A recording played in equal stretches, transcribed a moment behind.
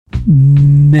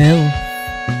MILF,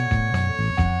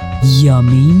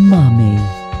 Yummy Mummy,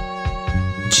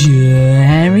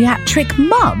 Geriatric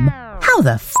Mum? How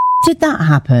the did that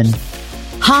happen?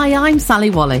 Hi, I'm Sally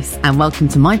Wallace and welcome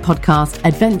to my podcast,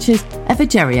 Adventures of a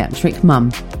Geriatric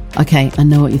Mum. Okay, I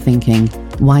know what you're thinking.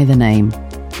 Why the name?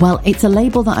 Well, it's a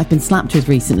label that I've been slapped with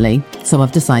recently, so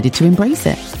I've decided to embrace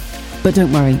it. But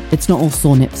don't worry, it's not all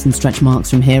sore nips and stretch marks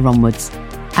from here onwards.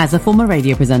 As a former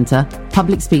radio presenter,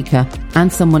 public speaker,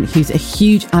 and someone who's a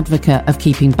huge advocate of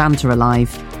keeping banter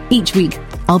alive, each week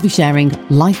I'll be sharing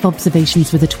life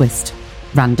observations with a twist,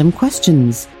 random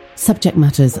questions, subject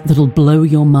matters that'll blow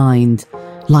your mind,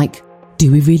 like,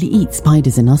 do we really eat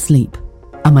spiders in our sleep?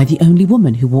 Am I the only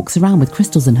woman who walks around with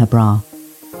crystals in her bra?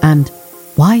 And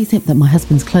why is it that my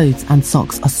husband's clothes and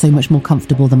socks are so much more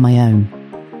comfortable than my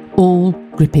own? All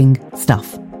gripping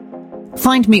stuff.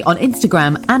 Find me on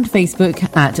Instagram and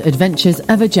Facebook at Adventures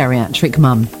of a Geriatric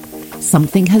Mum.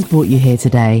 Something has brought you here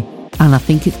today, and I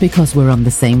think it's because we're on the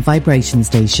same vibration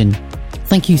station.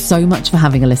 Thank you so much for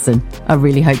having a listen. I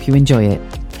really hope you enjoy it.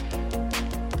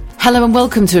 Hello and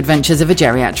welcome to Adventures of a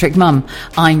Geriatric Mum.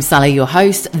 I'm Sally, your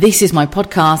host. This is my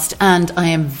podcast and I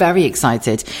am very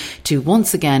excited to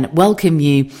once again welcome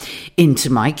you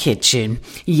into my kitchen.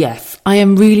 Yes, I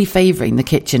am really favouring the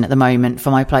kitchen at the moment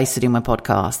for my place to do my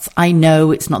podcasts. I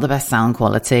know it's not the best sound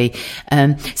quality.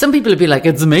 Some people would be like,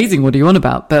 it's amazing, what are you on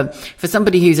about? But for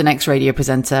somebody who's an ex-radio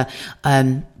presenter,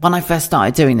 when I first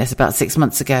started doing this about 6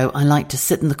 months ago, I like to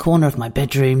sit in the corner of my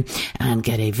bedroom and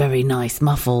get a very nice,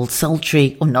 muffled,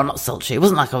 sultry, or not sultry. It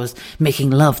wasn't like I was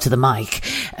making love to the mic.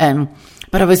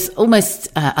 But I was almost,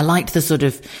 I liked the sort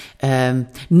of,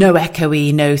 no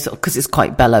echoey, no sort of, cause it's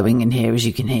quite bellowing in here, as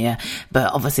you can hear.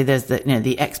 But obviously there's the,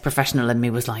 the ex-professional in me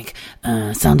was like,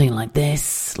 sounding like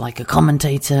this, like a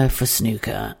commentator for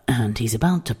snooker, and he's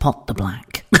about to pot the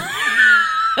black.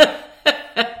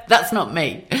 That's not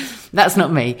me. That's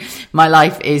not me. My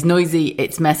life is noisy.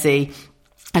 It's messy.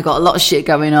 I've got a lot of shit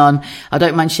going on. I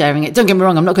don't mind sharing it. Don't get me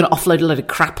wrong, I'm not going to offload a load of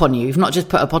crap on you. You've not just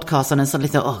put a podcast on and suddenly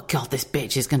thought, oh God, this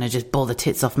bitch is going to just bore the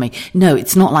tits off me. No,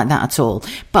 it's not like that at all.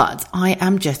 But I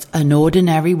am just an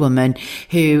ordinary woman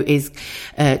who is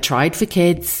tried for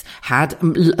kids,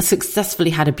 successfully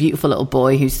had a beautiful little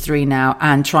boy who's 3 now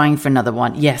and trying for another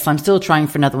one. Yes, I'm still trying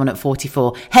for another one at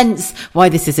 44. Hence why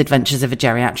this is Adventures of a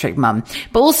Geriatric Mum.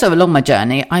 But also along my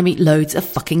journey, I meet loads of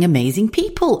fucking amazing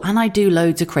people and I do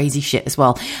loads of crazy shit as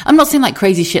well. I'm not saying like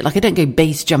crazy shit, like I don't go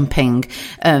base jumping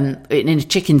in a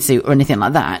chicken suit or anything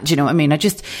like that. Do you know what I mean?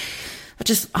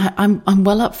 I'm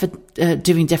well up for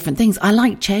doing different things. I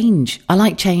like change. I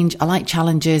like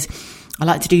challenges. I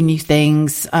like to do new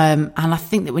things. And I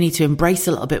think that we need to embrace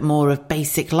a little bit more of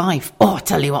basic life. Oh, I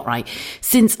tell you what, right?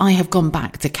 Since I have gone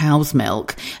back to cow's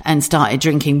milk and started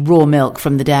drinking raw milk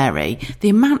from the dairy, the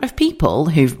amount of people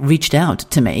who've reached out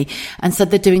to me and said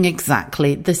they're doing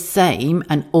exactly the same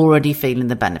and already feeling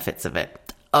the benefits of it.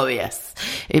 Oh, yes.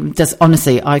 It does.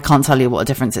 Honestly, I can't tell you what a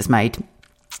difference it's made.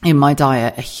 In my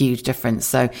diet, a huge difference.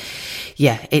 So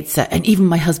yeah, it's, and even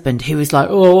my husband who is like,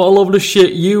 oh, I'll love to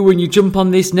shit you when you jump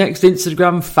on this next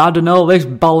Instagram fad and all this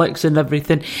bollocks and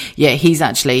everything. Yeah, he's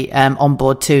actually, on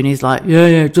board too. And he's like, yeah,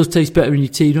 it does taste better in your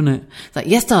tea, doesn't it? It's like,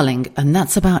 yes, darling. And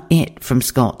that's about it from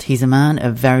Scott. He's a man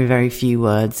of very, very few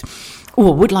words.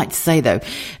 Oh, I would like to say though,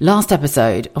 last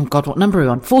episode, oh God, what number are we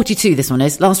on? 42 this one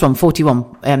is. Last one,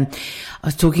 41. I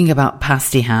was talking about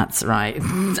pasty hats, right?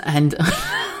 And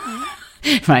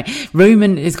right,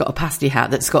 Roman has got a pasty hat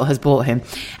that Scott has bought him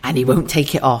and he won't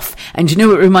take it off. And do you know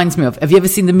what it reminds me of? Have you ever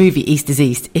seen the movie East is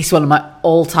East? It's one of my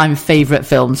all-time favourite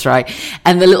films, right?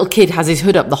 And the little kid has his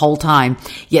hood up the whole time.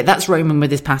 Yeah, that's Roman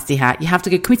with his pasty hat. You have to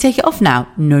go, can we take it off now?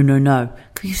 No.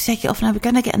 Can you take it off now? We're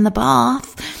going to get in the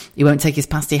bath. He won't take his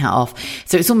pasty hat off.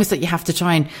 So it's almost like you have to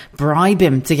try and bribe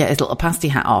him to get his little pasty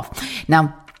hat off.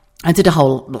 Now, I did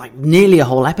nearly a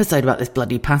whole episode about this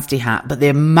bloody pasty hat, but the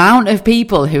amount of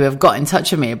people who have got in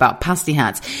touch with me about pasty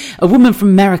hats. A woman from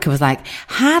America was like,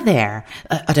 hi there.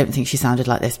 I don't think she sounded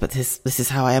like this, but this is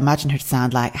how I imagine her to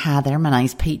sound like, hi there, my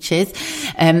name's Peaches.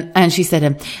 And she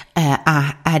said,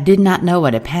 I did not know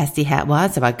what a pasty hat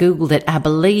was, so I Googled it. I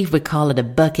believe we call it a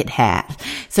bucket hat.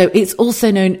 So it's also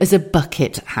known as a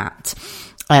bucket hat.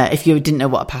 If you didn't know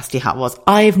what a pasty hat was,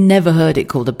 I've never heard it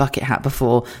called a bucket hat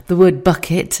before. The word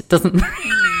bucket doesn't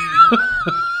really...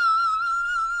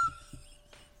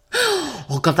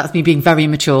 Oh God, that's me being very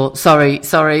immature. Sorry.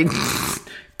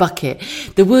 Bucket.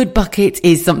 The word bucket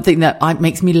is something that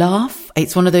makes me laugh.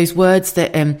 It's one of those words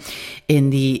that in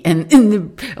the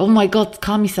oh my God,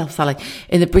 calm yourself, Sally.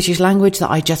 In the British language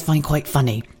that I just find quite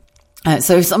funny.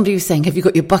 So if somebody was saying, have you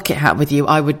got your bucket hat with you?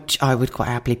 I would quite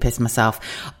happily piss myself.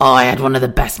 Oh, I had one of the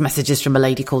best messages from a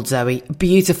lady called Zoe,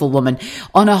 beautiful woman,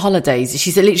 on her holidays.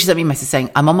 She literally sent me a message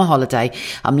saying, I'm on my holiday.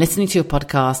 I'm listening to your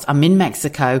podcast. I'm in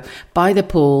Mexico by the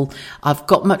pool. I've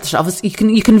got much, obviously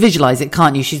you can visualize it,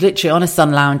 can't you? She's literally on a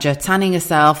sun lounger, tanning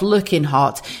herself, looking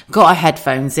hot, got her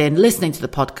headphones in, listening to the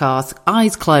podcast,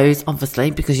 eyes closed,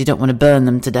 obviously, because you don't want to burn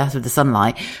them to death with the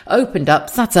sunlight, opened up,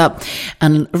 sat up,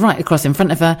 and right across in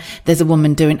front of her, there's a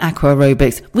woman doing aqua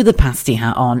aerobics with a pasty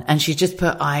hat on, and she just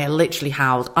put, I literally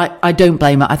howled. I don't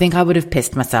blame her. I think I would have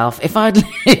pissed myself if I'd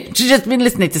just been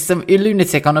listening to some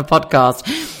lunatic on a podcast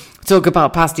talk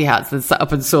about pasty hats and sat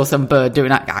up and saw some bird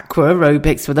doing aqua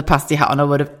aerobics with a pasty hat on. I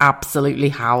would have absolutely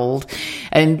howled.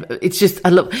 And it's just, I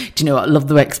love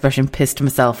the expression pissed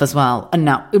myself as well. And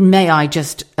now, may I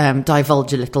just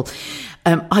divulge a little?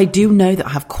 I do know that I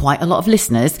have quite a lot of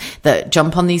listeners that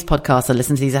jump on these podcasts and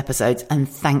listen to these episodes, and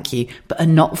thank you, but are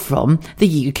not from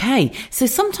the UK. So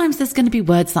sometimes there's going to be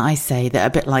words that I say that are a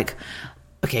bit like,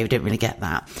 okay, we don't really get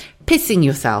that. Pissing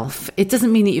yourself, it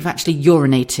doesn't mean that you've actually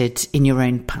urinated in your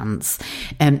own pants.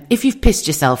 If you've pissed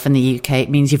yourself in the UK,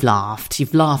 it means you've laughed.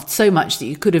 You've laughed so much that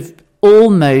you could have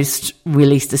almost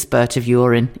released a spurt of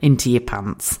urine into your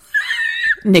pants.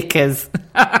 Knickers.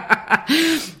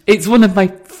 It's one of my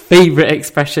favourite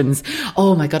expressions.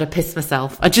 Oh my God, I pissed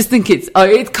myself. I just think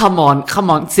come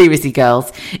on, seriously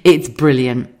girls, it's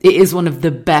brilliant. It is one of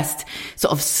the best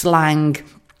sort of slang,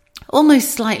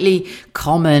 almost slightly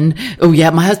common. Oh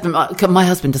yeah, my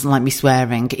husband doesn't like me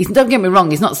swearing. Don't get me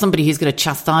wrong, he's not somebody who's going to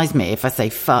chastise me if I say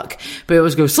fuck, but he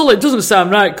always goes, "Sully, it doesn't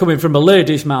sound right coming from a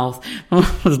lady's mouth."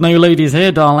 There's no ladies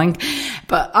here, darling.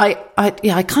 But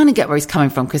I kind of get where he's coming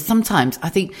from, because sometimes I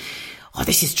think, oh,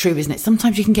 this is true, isn't it?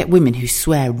 Sometimes you can get women who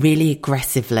swear really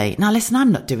aggressively. Now, listen,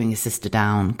 I'm not doing a sister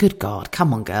down. Good God.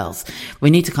 Come on, girls. We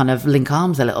need to kind of link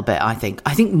arms a little bit, I think.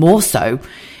 I think more so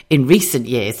in recent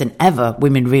years than ever,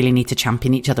 women really need to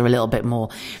champion each other a little bit more.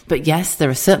 But yes, there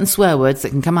are certain swear words that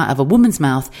can come out of a woman's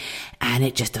mouth, and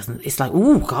it just doesn't, it's like,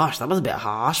 oh gosh, that was a bit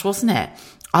harsh, wasn't it?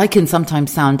 I can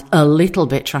sometimes sound a little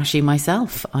bit trashy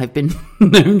myself. I've been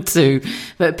known to.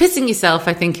 But pissing yourself,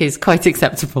 I think, is quite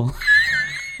acceptable.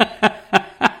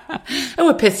 Oh,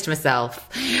 I pissed myself.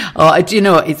 Oh, do you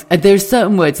know what? There are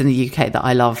certain words in the UK that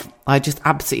I love. I just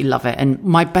absolutely love it. And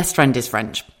my best friend is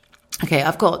French. Okay,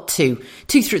 I've got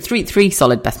three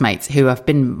solid best mates who have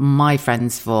been my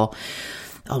friends for,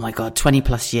 oh my God, 20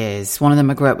 plus years. One of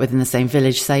them I grew up with in the same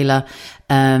village, Sailor.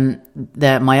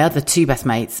 My other two best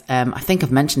mates, I think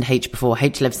I've mentioned H before.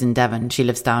 H lives in Devon. She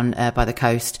lives down by the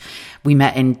coast. We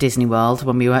met in Disney World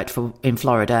when we worked in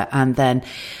Florida. And then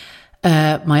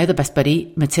my other best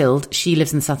buddy, Mathilde, she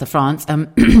lives in the south of France.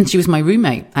 She was my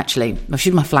roommate, actually. Well, she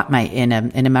was my flatmate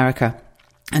in America.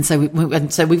 And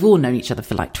so we've all known each other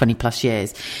for like 20 plus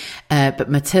years. But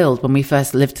Mathilde, when we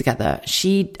first lived together,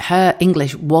 her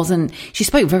English she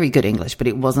spoke very good English, but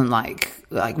it wasn't like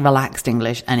relaxed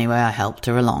English. Anyway, I helped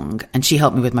her along, and she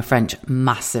helped me with my French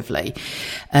massively.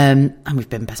 And we've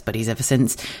been best buddies ever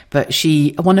since. But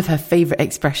one of her favourite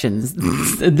expressions,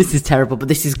 this is terrible, but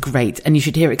this is great. And you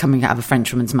should hear it coming out of a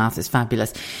French woman's mouth. It's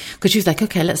fabulous. Because she was like,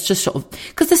 okay, let's just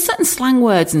because there's certain slang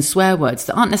words and swear words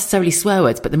that aren't necessarily swear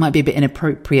words, but they might be a bit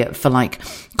inappropriate for like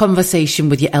conversation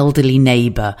with your elderly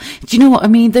neighbour. Do you know what I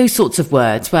mean? Those sorts of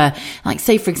words where, like,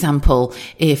 say, for example,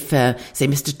 if, say,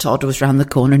 Mr. Todd was round the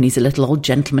corner and he's a little old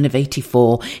gentleman of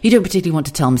 84, you don't particularly want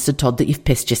to tell Mr. Todd that you've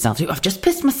pissed yourself. I've just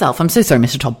pissed myself. I'm so sorry,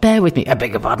 Mr. Todd. Bear with me. I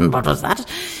beg your pardon. What was that?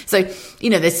 So,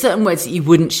 there's certain words that you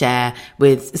wouldn't share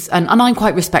with, and I'm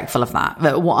quite respectful of that.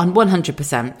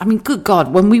 100%. I mean, good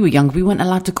God, when we were young, we weren't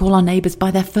allowed to call our neighbours by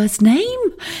their first name.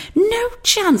 No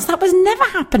chance. That was never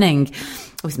happening.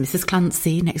 It was Mrs.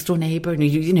 Clancy, next door neighbour, and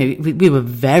we were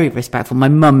very respectful. My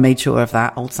mum made sure of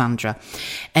that, old Sandra.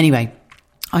 Anyway,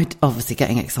 I'm obviously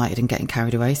getting excited and getting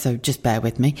carried away, so just bear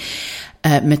with me.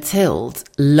 Mathilde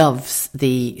loves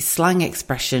the slang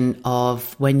expression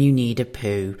of when you need a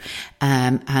poo,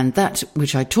 and that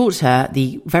which I taught her,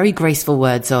 the very graceful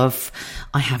words of,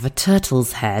 I have a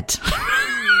turtle's head.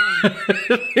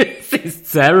 This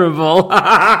is terrible.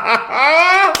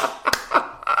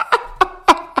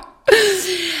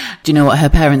 Do you know what? Her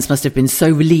parents must have been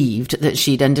so relieved that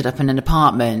she'd ended up in an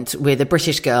apartment with a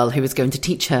British girl who was going to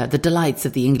teach her the delights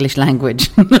of the English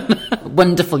language.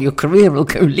 Wonderful, your career will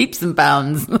go leaps and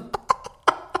bounds.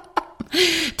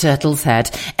 Turtle's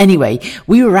head. Anyway,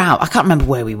 we were out. I can't remember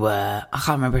where we were. I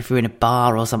can't remember if we were in a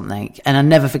bar or something. And I'll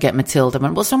never forget Matilda. I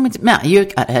went, what's wrong with Matt?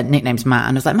 Her nickname's Matt.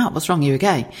 And I was like, Matt, what's wrong? Are you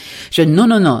okay? She went,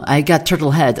 no. I got turtle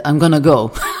head. I'm going to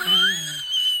go.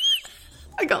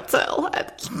 I got turtle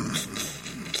head.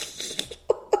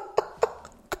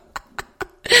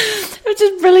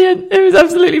 just brilliant. It was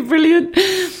absolutely brilliant.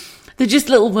 They're just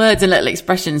little words and little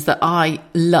expressions that I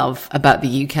love about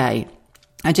the UK.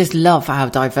 I just love how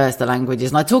diverse the language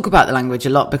is. And I talk about the language a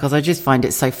lot because I just find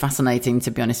it so fascinating, to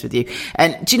be honest with you.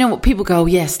 And do you know what? People go, oh,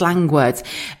 yeah, slang words.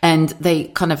 And they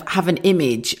kind of have an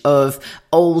image of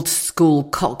old school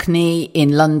Cockney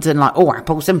in London, like, oh,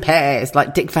 apples and pears,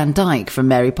 like Dick Van Dyke from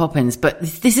Mary Poppins. But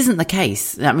this isn't the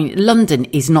case. I mean, London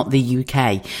is not the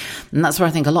UK. And that's where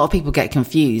I think a lot of people get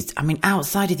confused. I mean,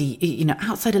 outside of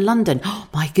London, oh,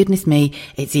 my goodness me,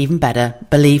 it's even better.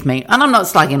 Believe me. And I'm not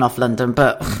slagging off London,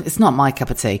 but it's not my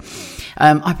cup of tea.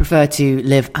 I prefer to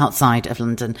live outside of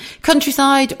London,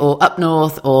 countryside or up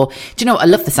north, or do you know what? I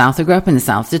love the south. I grew up in the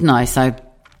south, didn't I? So,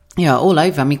 yeah, all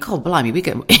over. I mean, God blimey, we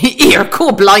could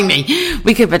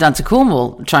go down to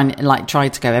Cornwall, try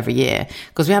to go every year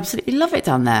because we absolutely love it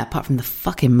down there. Apart from the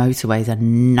fucking motorways, a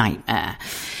nightmare.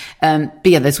 But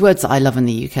yeah, there's words that I love in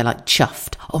the UK, like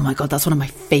chuffed. Oh my God, that's one of my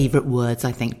favourite words,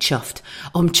 I think, chuffed.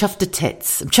 Oh, I'm chuffed to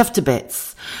tits. I'm chuffed to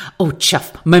bits. Oh,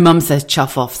 chuff. My mum says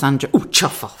chuff off, Sandra. Oh,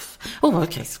 chuff off. Oh,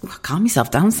 okay. So calm yourself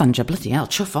down, Sandra. Bloody hell,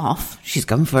 chuff off. She's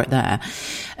going for it there.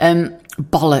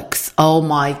 Bollocks. Oh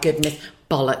my goodness.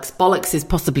 Bollocks. Bollocks is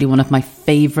possibly one of my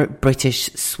favourite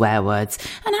British swear words.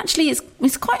 And actually,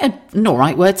 it's quite an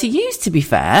alright word to use, to be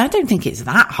fair. I don't think it's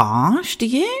that harsh, do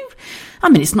you? I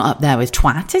mean, it's not up there with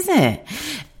twat, is it?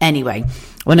 Anyway,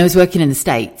 when I was working in the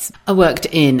States, I worked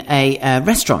in a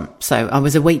restaurant. So I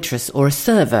was a waitress or a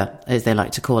server, as they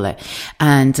like to call it.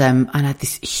 And I had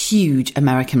this huge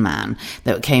American man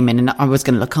that came in, and I was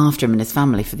going to look after him and his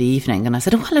family for the evening. And I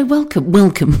said, oh, hello,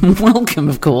 welcome,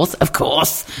 of course.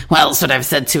 What else would I have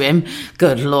said to him?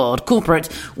 Good Lord, corporate,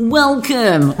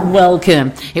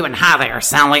 welcome. He went, hi there,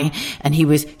 Sally. And he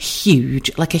was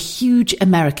huge, like a huge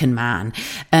American man.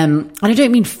 And I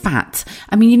don't mean fat.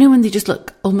 I mean, you know, when they just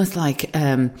look almost like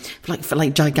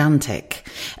gigantic,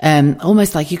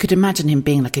 almost like you could imagine him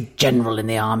being like a general in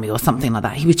the army or something like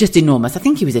that. He was just enormous. I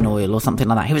think he was in oil or something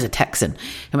like that. He was a Texan.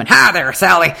 He went, hi there,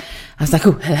 Sally. I was like,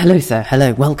 oh, hello, sir.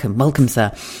 Hello. Welcome,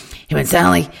 sir. He went,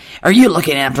 Sally, are you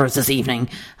looking after us this evening?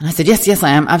 And I said, yes,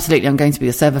 I am. Absolutely. I'm going to be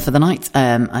your server for the night.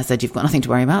 I said, you've got nothing to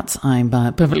worry about. I'm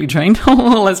perfectly trained.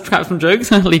 Let's crack some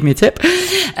jokes. Leave me a tip.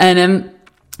 And,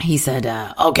 he said,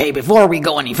 okay, before we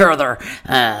go any further,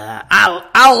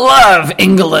 I love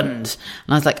England.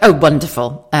 And I was like, oh,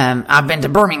 wonderful. I've been to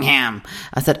Birmingham.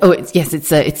 I said, oh, it's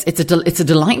a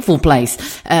delightful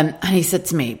place. And he said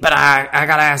to me, but I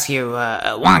gotta ask you,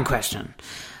 one question.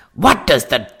 What does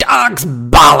the dog's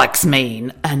bollocks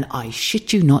mean? And I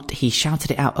shit you not, he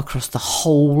shouted it out across the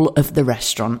whole of the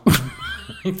restaurant.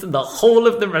 The whole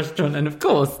of the restaurant, and of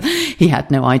course he had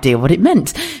no idea what it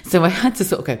meant, so I had to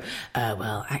sort of go,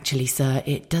 well, actually, sir,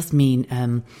 it does mean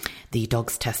the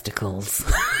dog's testicles.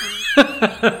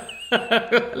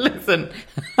 Listen,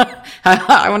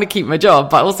 I want to keep my job,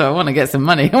 but also I want to get some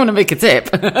money. I want to make a tip.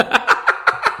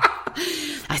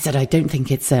 I said, I don't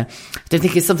think it's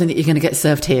something that you're going to get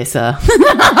served here, sir.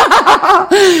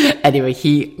 Anyway,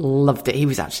 he loved it.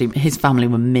 His family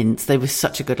were mints. They were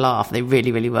such a good laugh. They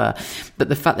really, really were. But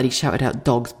the fact that he shouted out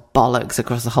dog's bollocks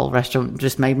across the whole restaurant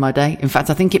just made my day. In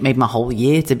fact, I think it made my whole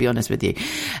year, to be honest with you.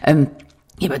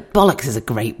 Yeah, but bollocks is a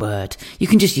great word. You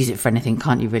can just use it for anything,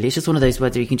 can't you, really? It's just one of those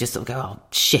words where you can just sort of go, oh,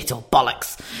 shit, or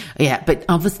bollocks. Yeah, but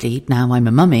obviously, now I'm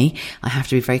a mummy, I have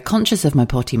to be very conscious of my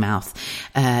potty mouth,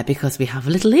 because we have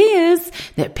little ears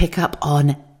that pick up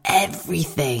on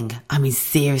everything. I mean,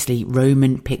 seriously,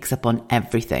 Roman picks up on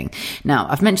everything. Now,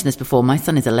 I've mentioned this before, my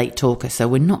son is a late talker, so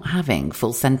we're not having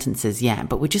full sentences yet,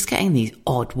 but we're just getting these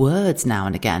odd words now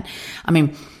and again. I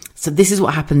mean, so this is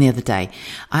what happened the other day.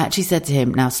 I actually said to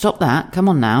him, now stop that. Come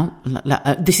on now.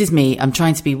 This is me. I'm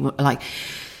trying to be like,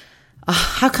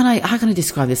 how can I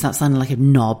describe this without sounding like a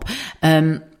knob?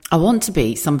 I want to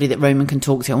be somebody that Roman can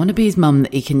talk to. I want to be his mum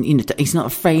that he can, he's not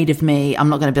afraid of me. I'm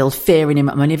not going to build fear in him.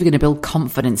 I'm only ever going to build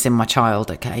confidence in my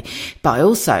child. Okay. But I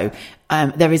also,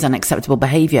 there is unacceptable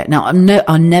behaviour. Now, I'm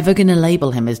never going to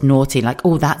label him as naughty, like,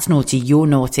 oh, that's naughty, you're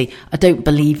naughty. I don't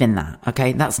believe in that,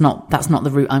 okay? That's not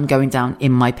the route I'm going down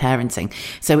in my parenting.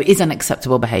 So it is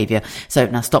unacceptable behaviour. So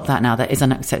now stop that now. That is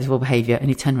unacceptable behaviour. And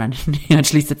he turned around and he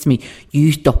actually said to me,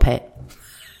 you stop it.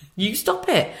 You stop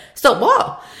it. Stop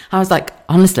what? I was like,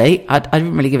 honestly, I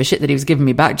didn't really give a shit that he was giving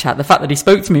me back chat. The fact that he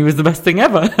spoke to me was the best thing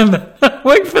ever.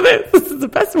 Wait for this. This is the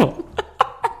best one.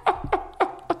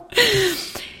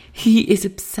 He is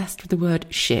obsessed with the word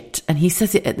shit, and he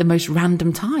says it at the most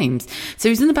random times. So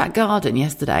he was in the back garden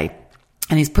yesterday,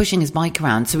 and he's pushing his bike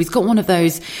around. So he's got one of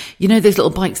those, you know, those little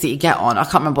bikes that you get on. I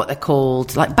can't remember what they're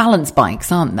called, like balance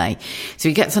bikes, aren't they? So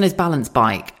he gets on his balance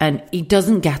bike and he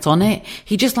doesn't get on it.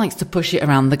 He just likes to push it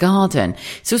around the garden.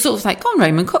 So it's sort of like, come on,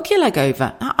 Raymond, cock your leg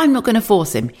over. I'm not going to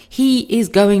force him. He is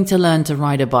going to learn to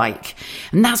ride a bike.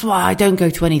 And that's why I don't go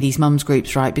to any of these mums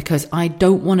groups, right? Because I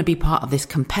don't want to be part of this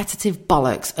competitive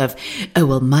bollocks of, oh,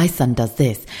 well, my son does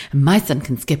this. And my son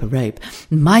can skip a rope.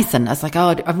 My son, I was like,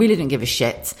 oh, I really didn't give a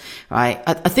shit, right?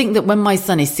 I think that when my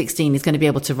son is 16, he's going to be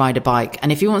able to ride a bike.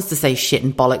 And if he wants to say shit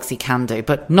and bollocks, he can do,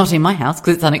 but not in my house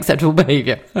because it's unacceptable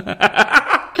behaviour.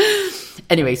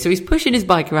 Anyway, so he's pushing his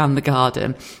bike around the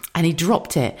garden and he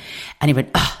dropped it and he went,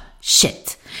 oh,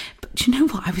 shit. But do you know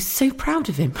what? I was so proud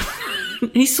of him.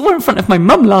 He swore in front of my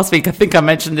mum last week. I think I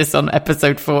mentioned this on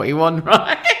episode 41,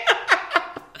 right?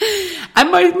 And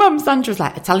my mum, Sandra, was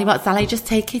like, I tell you what, Sally, just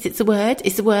take it. It's a word.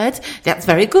 It's a word. That's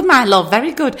very good, my love.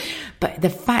 Very good. But the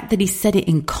fact that he said it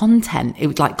in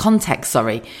context,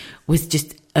 was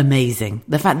just amazing.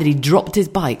 The fact that he dropped his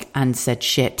bike and said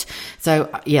shit. So,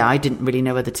 yeah, I didn't really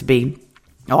know whether to be...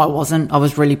 Oh, I wasn't. I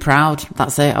was really proud.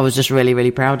 That's it. I was just really,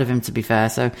 really proud of him, to be fair.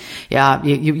 So, yeah,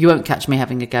 you won't catch me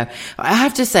having a go. I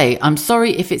have to say, I'm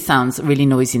sorry if it sounds really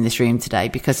noisy in this room today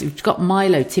because we've got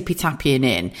Milo tippy-tapping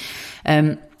in.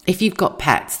 If you've got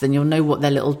pets, then you'll know what their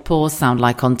little paws sound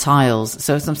like on tiles.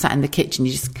 So as I'm sat in the kitchen,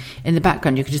 in the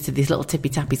background, you can just hear these little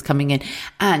tippy-tappies coming in.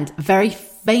 And very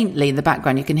faintly in the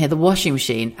background, you can hear the washing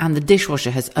machine and the dishwasher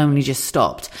has only just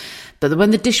stopped. But when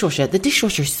the dishwasher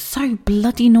is so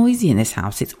bloody noisy in this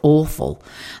house. It's awful,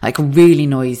 like really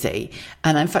noisy.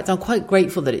 And in fact, I'm quite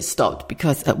grateful that it stopped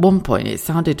because at one point it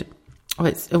sounded,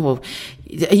 I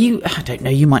don't know,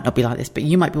 you might not be like this, but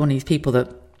you might be one of these people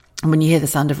that when you hear the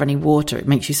sound of running water, it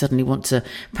makes you suddenly want to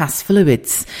pass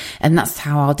fluids. And that's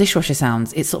how our dishwasher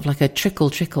sounds. It's sort of like a trickle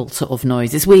sort of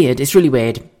noise. It's weird. It's really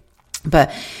weird.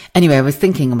 But anyway, I was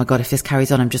thinking, oh my God, if this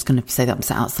carries on, I'm just going to say that I'm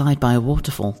sat outside by a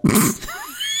waterfall.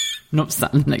 Not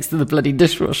sat next to the bloody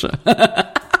dishwasher.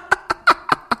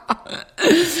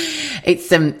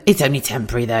 It's only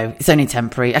temporary though. It's only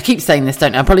temporary. I keep saying this,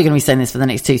 don't I? I'm probably going to be saying this for the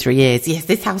next 2-3 years. Yes,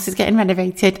 this house is getting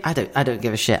renovated. I don't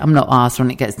give a shit. I'm not arsed when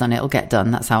it gets done. It'll get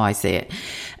done. That's how I see it.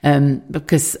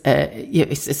 Because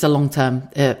it's a long-term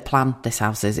plan. This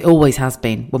house is. It always has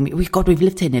been. We've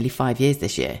lived here nearly 5 years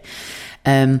this year.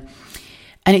 And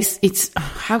it's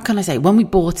how can I say? When we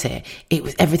bought it,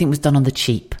 everything was done on the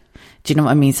cheap. Do you know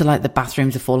what I mean? So like the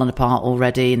bathrooms have fallen apart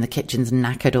already and the kitchen's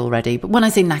knackered already. But when I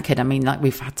say knackered, I mean like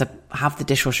we've had to have the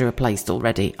dishwasher replaced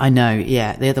already. I know,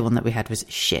 yeah. The other one that we had was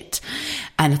shit.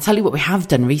 And I'll tell you what we have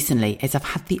done recently is I've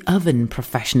had the oven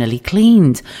professionally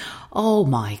cleaned. Oh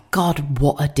my God,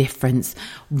 what a difference.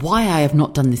 Why I have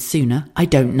not done this sooner, I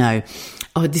don't know.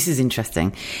 Oh, this is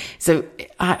interesting. So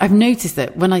I've noticed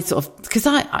that when I because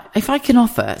if I can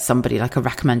offer somebody like a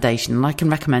recommendation and I can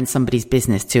recommend somebody's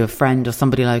business to a friend or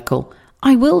somebody local,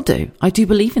 I will do. I do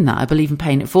believe in that. I believe in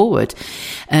paying it forward.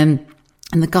 And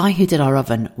the guy who did our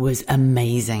oven was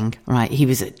amazing, right? He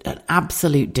was an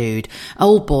absolute dude.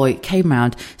 Old boy, came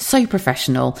round, so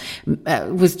professional,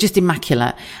 was just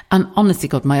immaculate. And honestly,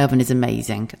 God, my oven is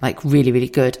amazing, like really, really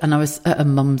good. And I was at a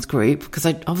mum's group because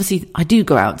I do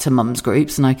go out to mum's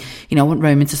groups and I want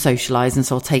Roman to socialise and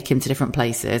so I'll take him to different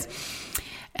places.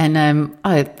 And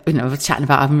I was chatting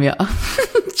about having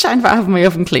my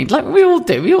oven cleaned, like we all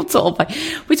do. We talk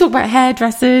about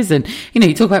hairdressers, and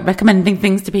you talk about recommending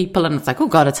things to people. And it's like, oh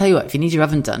God, I tell you what, if you need your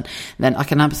oven done, then I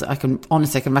can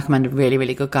honestly recommend a really,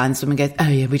 really good guy. And someone goes, oh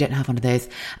yeah, we don't have one of those.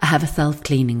 I have a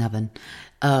self-cleaning oven.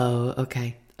 Oh,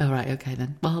 okay, all right, okay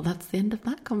then. Well, that's the end of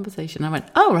that conversation. I went,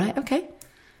 oh right, okay,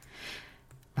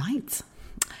 right.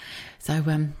 So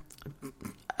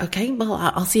okay, well,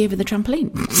 I'll see you over the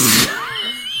trampoline.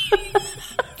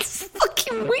 It's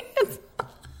fucking weird.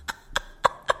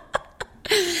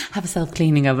 Have a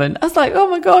self-cleaning oven. I was like, oh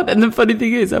my God. And the funny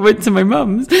thing is, I went to my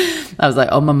mum's. I was like,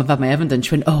 oh mum, I've had my oven done.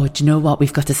 She went, oh, do you know what?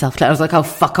 We've got a self-cleaning. I was like, oh,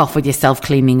 fuck off with your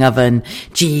self-cleaning oven.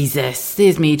 Jesus.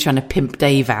 Here's me trying to pimp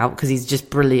Dave out because he's just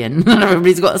brilliant.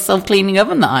 Everybody's got a self-cleaning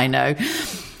oven that I know.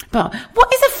 But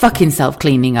what is a fucking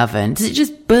self-cleaning oven? Does it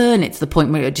just burn it to the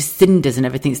point where it just cinders and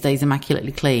everything stays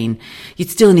immaculately clean? You'd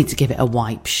still need to give it a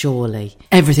wipe, surely.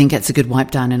 Everything gets a good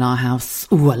wipe down in our house.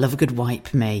 Ooh, I love a good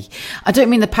wipe, me. I don't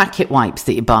mean the packet wipes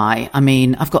that you buy. I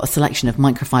mean, I've got a selection of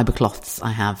microfiber cloths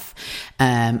I have,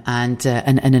 and an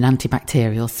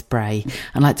antibacterial spray.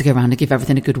 I like to go around and give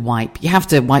everything a good wipe. You have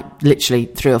to wipe literally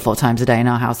 3 or 4 times a day in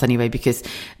our house anyway, because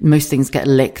most things get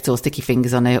licked or sticky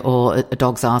fingers on it, or a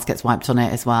dog's arse gets wiped on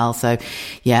it as well. So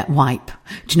yeah, wipe.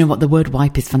 Do you know what? The word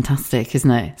wipe is fantastic, isn't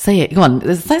it? Say it. Go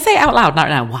on. Say it out loud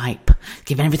now. Wipe.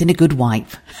 Giving everything a good wipe.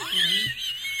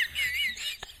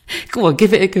 Go on,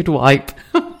 give it a good wipe.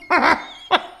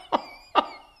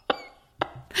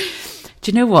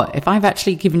 Do you know what? If I've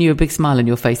actually given you a big smile on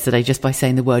your face today just by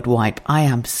saying the word wipe, I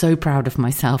am so proud of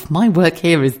myself. My work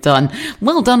here is done.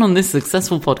 Well done on this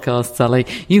successful podcast, Sally.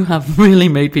 You have really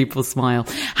made people smile.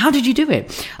 How did you do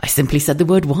it? I simply said the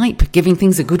word wipe, giving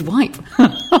things a good wipe.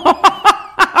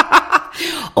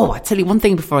 Oh, I tell you one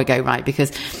thing before I go, right?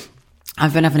 Because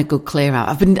I've been having a good clear out.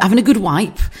 I've been having a good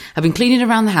wipe. I've been cleaning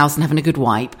around the house and having a good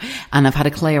wipe. And I've had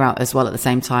a clear out as well at the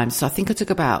same time. So I think I took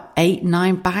about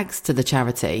 8-9 bags to the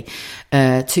charity,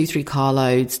 2-3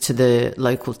 carloads to the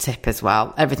local tip as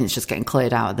well. Everything's just getting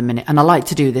cleared out at the minute. And I like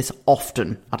to do this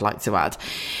often, I'd like to add.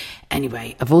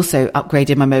 Anyway, I've also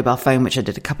upgraded my mobile phone, which I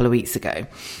did a couple of weeks ago.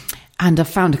 And I've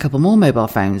found a couple more mobile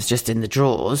phones just in the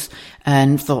drawers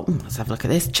and thought, let's have a look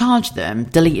at this. Charged them,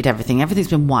 deleted everything. Everything's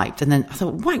been wiped. And then I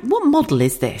thought, right, what model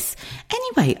is this?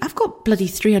 Anyway, I've got bloody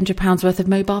 £300 worth of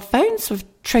mobile phones. So I've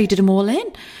traded them all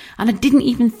in. And I didn't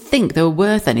even think they were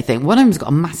worth anything. One of them's got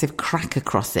a massive crack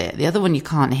across it. The other one you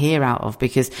can't hear out of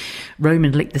because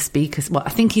Roman licked the speakers. Well, I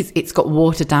think it's got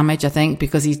water damage, I think,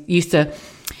 because he used to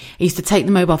take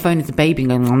the mobile phone as a baby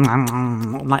and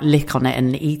go, like lick on it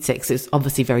and eat it. Because it's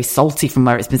obviously very salty from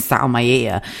where it's been sat on my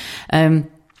ear.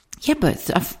 Yeah, but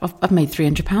I've made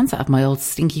 £300 out of my old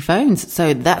stinky phones.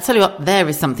 So tell you what, there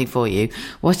is something for you.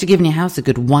 Whilst you're giving your house a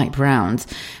good wipe round,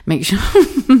 make sure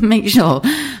that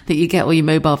you get all your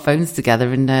mobile phones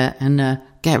together and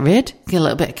get a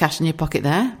little bit of cash in your pocket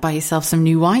there. Buy yourself some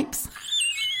new wipes.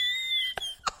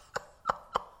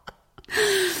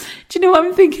 Do you know what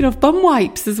I'm thinking of? Bum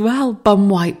wipes as well. Bum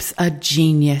wipes are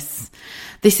genius.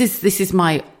 This is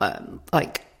my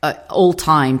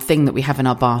all-time thing that we have in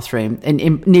our bathroom.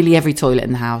 In nearly every toilet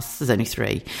in the house, there's only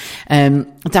 3.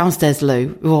 Downstairs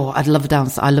loo. Oh, I love a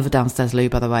downstairs loo,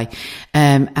 by the way.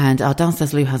 And our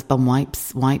downstairs loo has bum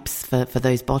wipes for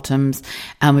those bottoms.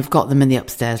 And we've got them in the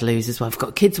upstairs loos as well. We've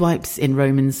got kids wipes in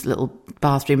Roman's little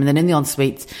bathroom. And then in the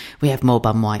ensuite, we have more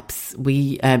bum wipes.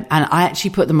 And I actually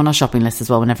put them on our shopping list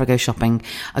as well. Whenever I go shopping,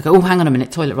 I go, oh, hang on a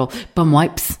minute, toilet roll, bum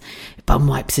wipes. Bum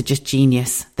wipes are just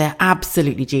genius. They're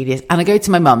absolutely genius. And I go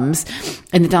to my mum's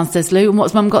in the downstairs loo, and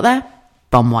what's mum got there?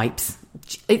 Bum wipes.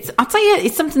 I'll tell you,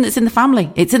 it's something that's in the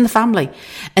family. It's in the family.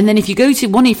 And then if you go to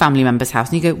one of your family members'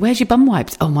 house and you go, where's your bum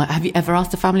wipes? Oh my, have you ever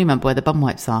asked a family member where the bum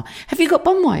wipes are? Have you got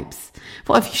bum wipes?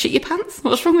 What, have you shit your pants?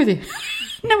 What's wrong with you?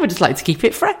 No, I just like to keep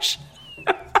it fresh.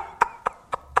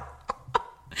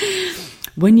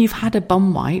 When you've had a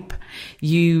bum wipe,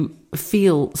 you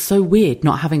feel so weird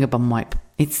not having a bum wipe.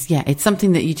 It's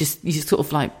something that you sort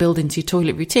of like build into your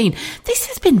toilet routine. This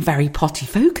has been very potty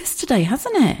focused today,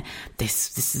 hasn't it?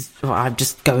 This is, I'm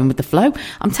just going with the flow.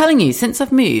 I'm telling you, since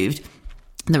I've moved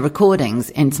the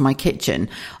recordings into my kitchen,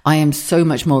 I am so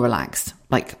much more relaxed,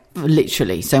 like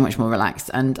literally so much more relaxed.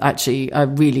 And actually, I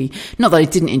really, not that I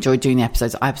didn't enjoy doing the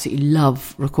episodes, I absolutely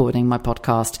love recording my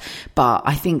podcast. But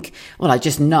I think, I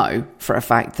just know for a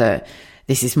fact that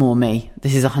this is more me.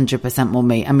 This is 100% more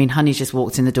me. I mean, Honey's just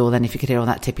walked in the door then, if you could hear all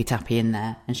that tippy-tappy in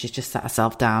there, and she's just sat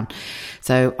herself down.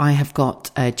 So I have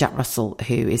got Jack Russell,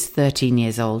 who is 13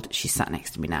 years old. She's sat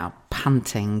next to me now,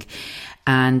 panting.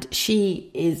 And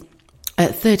she is,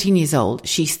 at 13 years old,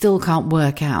 she still can't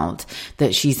work out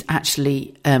that she's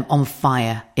actually on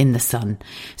fire in the sun.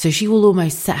 So she will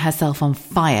almost set herself on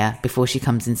fire before she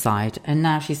comes inside. And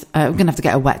now she's, I'm going to have to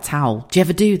get a wet towel. Do you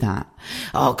ever do that?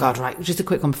 Oh God, right. Just a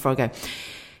quick one before I go.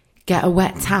 Get a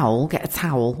wet towel, get a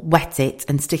towel, wet it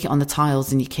and stick it on the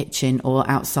tiles in your kitchen or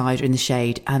outside or in the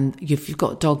shade. And if you've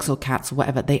got dogs or cats or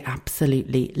whatever, they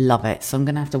absolutely love it. So I'm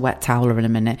going to have to wet towel her in a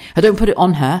minute. I don't put it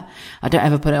on her. I don't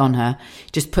ever put it on her.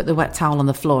 Just put the wet towel on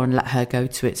the floor and let her go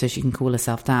to it so she can cool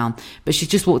herself down. But she's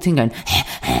just walked in going,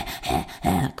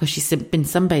 because she's been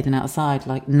sunbathing outside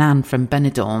like Nan from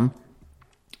Benidorm.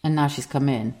 And now she's come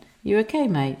in. You okay,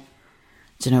 mate?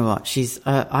 Do you know what? She's,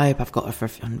 I hope I've got her for,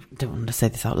 I don't want to say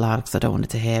this out loud because I don't want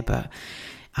her to hear, but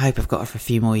I hope I've got her for a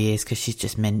few more years because she's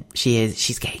just mint.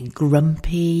 She's getting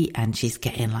grumpy and she's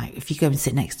getting like, if you go and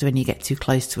sit next to her and you get too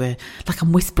close to her, like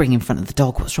I'm whispering in front of the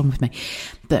dog, what's wrong with me?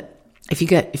 But if you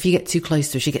get too close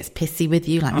to her, she gets pissy with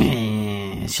you, like,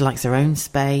 she likes her own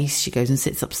space. She goes and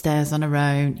sits upstairs on her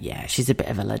own. Yeah, she's a bit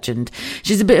of a legend.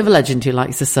 She's a bit of a legend who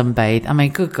likes to sunbathe. I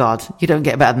mean, good God, you don't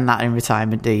get better than that in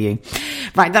retirement, do you?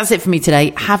 Right, that's it for me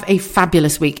today. Have a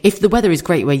fabulous week. If the weather is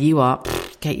great where you are,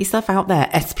 get yourself out there.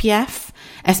 SPF,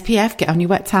 get on your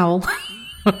wet towel.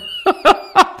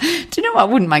 Do you know what? I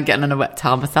wouldn't mind getting on a wet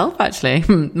towel myself, actually.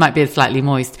 Might be slightly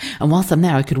moist. And whilst I'm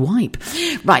there, I could wipe.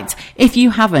 Right. If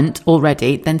you haven't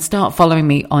already, then start following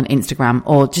me on Instagram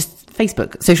or just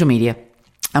Facebook, social media.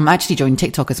 I'm actually joined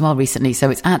TikTok as well recently, so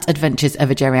it's at Adventures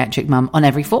of a Geriatric Mum on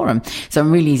every forum. So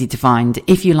I'm really easy to find.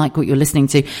 If you like what you're listening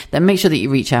to, then make sure that you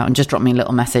reach out and just drop me a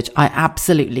little message. I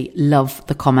absolutely love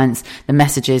the comments, the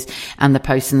messages, and the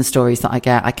posts and the stories that I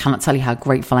get. I cannot tell you how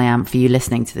grateful I am for you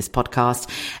listening to this podcast.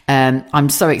 I'm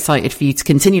so excited for you to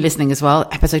continue listening as well.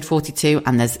 Episode 42,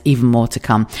 and there's even more to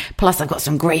come. Plus, I've got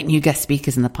some great new guest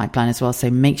speakers in the pipeline as well, so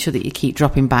make sure that you keep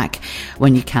dropping back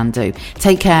when you can do.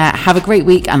 Take care, have a great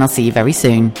week, and I'll see you very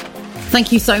soon.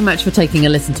 Thank you so much for taking a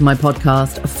listen to my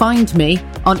podcast. Find me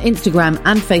on Instagram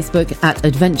and Facebook at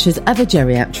Adventures of a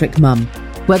Geriatric Mum,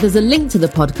 where there's a link to the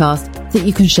podcast that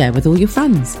you can share with all your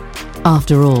friends.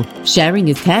 After all, sharing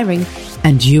is caring,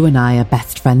 and you and I are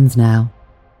best friends now.